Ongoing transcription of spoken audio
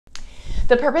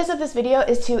The purpose of this video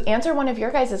is to answer one of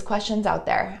your guys' questions out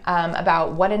there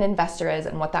about what an investor is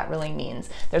and what that really means.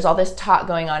 There's all this talk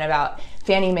going on about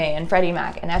Fannie Mae and Freddie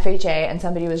Mac and FHA, and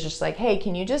somebody was just like, hey,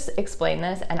 can you just explain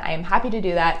this? And I am happy to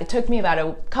do that. It took me about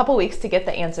a couple weeks to get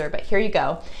the answer, but here you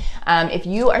go. If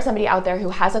you are somebody out there who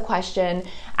has a question,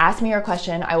 ask me your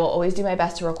question. I will always do my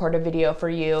best to record a video for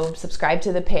you. Subscribe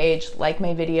to the page, like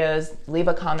my videos, leave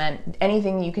a comment,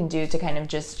 anything you can do to kind of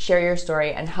just share your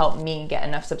story and help me get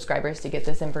enough subscribers to get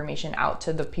this information out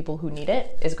to the people who need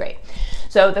it is great.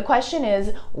 So the question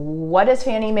is, what does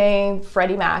Fannie Mae,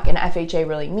 Freddie Mac, and FHA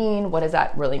really mean? What does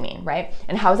that really mean, right?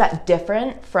 And how is that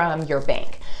different from your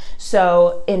bank?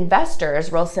 So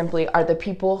investors, real simply, are the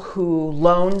people who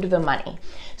loaned the money.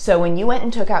 So when you went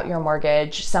and took out your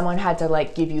mortgage, someone had to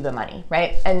like give you the money,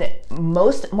 right? And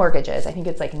most mortgages, I think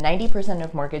it's like 90%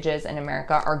 of mortgages in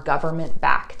America are government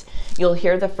backed. You'll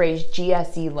hear the phrase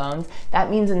GSE loans. That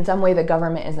means in some way the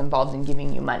government is involved in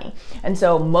giving you money. And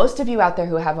so most of you out there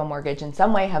who have a mortgage in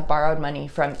some way have borrowed money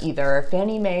from either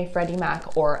Fannie Mae, Freddie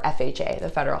Mac, or FHA, the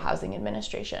Federal Housing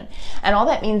Administration. And all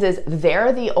that means is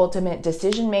they're the ultimate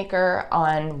decision maker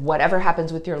on whatever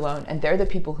happens with your loan, and they're the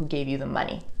people who gave you the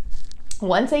money.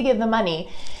 Once they give the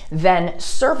money, then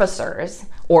servicers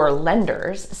or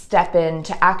lenders step in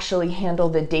to actually handle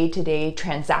the day-to-day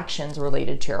transactions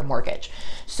related to your mortgage.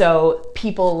 So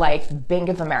people like Bank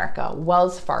of America,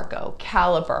 Wells Fargo,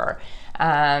 Caliber,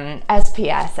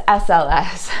 SPS,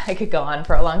 SLS, I could go on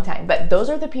for a long time, but those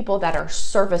are the people that are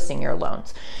servicing your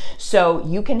loans. So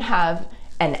you can have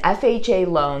an FHA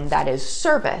loan that is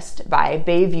serviced by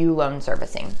Bayview Loan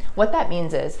Servicing. What that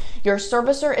means is your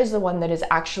servicer is the one that is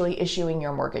actually issuing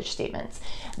your mortgage statements.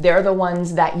 They're the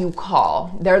ones that you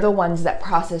call. They're the ones that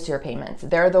process your payments.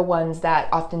 They're the ones that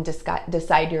often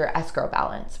decide your escrow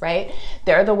balance, right?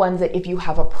 They're the ones that if you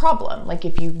have a problem, like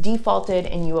if you've defaulted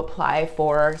and you apply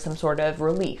for some sort of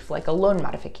relief, like a loan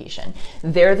modification,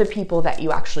 they're the people that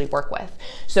you actually work with.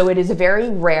 So it is very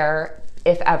rare,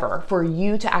 if ever, for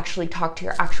you to actually talk to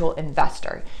your actual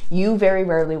investor. You very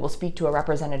rarely will speak to a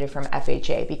representative from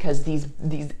FHA because these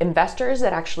investors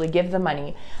that actually give the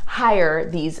money hire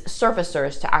these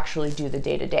servicers to actually do the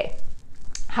day-to-day.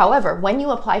 However, when you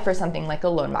apply for something like a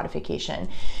loan modification,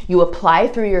 you apply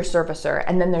through your servicer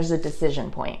and then there's a decision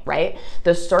point, right?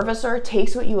 The servicer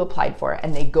takes what you applied for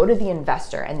and they go to the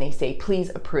investor and they say,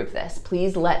 please approve this.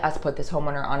 Please let us put this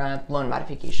homeowner on a loan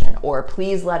modification, or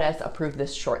please let us approve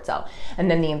this short sale.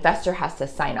 And then the investor has to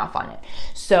sign off on it.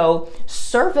 So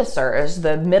servicers,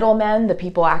 the middlemen, the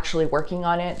people actually working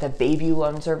on it, the Bayview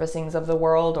Loan Servicings of the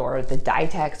world, or the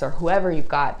Dytex, or whoever you've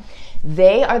got,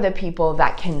 they are the people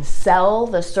that can sell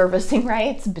the servicing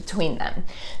rights between them.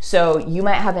 So you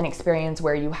might have an experience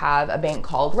where you have a bank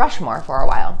called Rushmore for a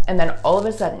while, and then all of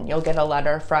a sudden you'll get a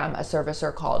letter from a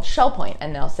servicer called Shellpoint,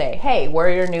 and they'll say, hey,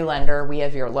 we're your new lender, we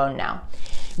have your loan now.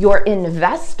 Your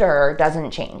investor doesn't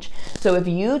change. So if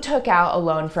you took out a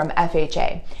loan from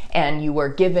FHA and you were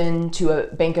given to a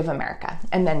Bank of America,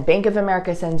 and then Bank of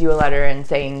America sends you a letter and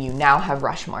saying you now have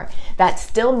Rushmore, that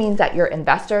still means that your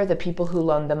investor, the people who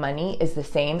loaned the money, is the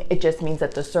same. It just means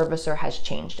that the servicer has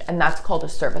changed, and that's called a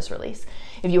service release.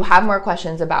 If you have more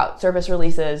questions about service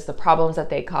releases, the problems that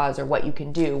they cause, or what you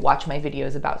can do, watch my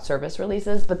videos about service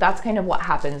releases, but that's kind of what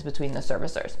happens between the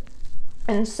servicers.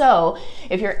 And so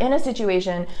if you're in a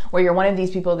situation where you're one of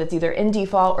these people that's either in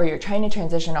default or you're trying to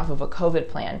transition off of a COVID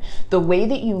plan, the way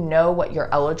that you know what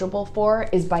you're eligible for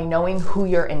is by knowing who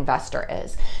your investor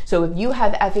is. So if you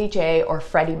have FHA or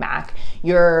Freddie Mac,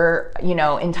 you're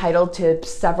entitled to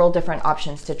several different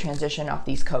options to transition off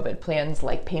these COVID plans,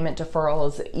 like payment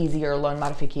deferrals, easier loan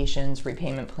modifications,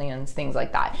 repayment plans, things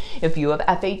like that. If you have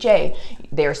FHA,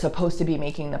 they're supposed to be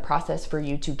making the process for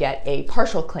you to get a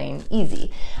partial claim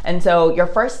easy. And so your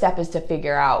first step is to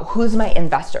figure out who's my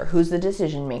investor, who's the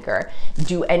decision maker.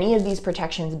 Do any of these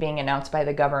protections being announced by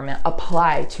the government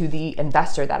apply to the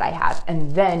investor that I have?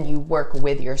 And then you work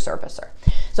with your servicer.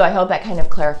 So I hope that kind of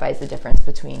clarifies the difference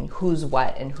between who's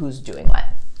what and who's doing what.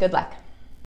 Good luck.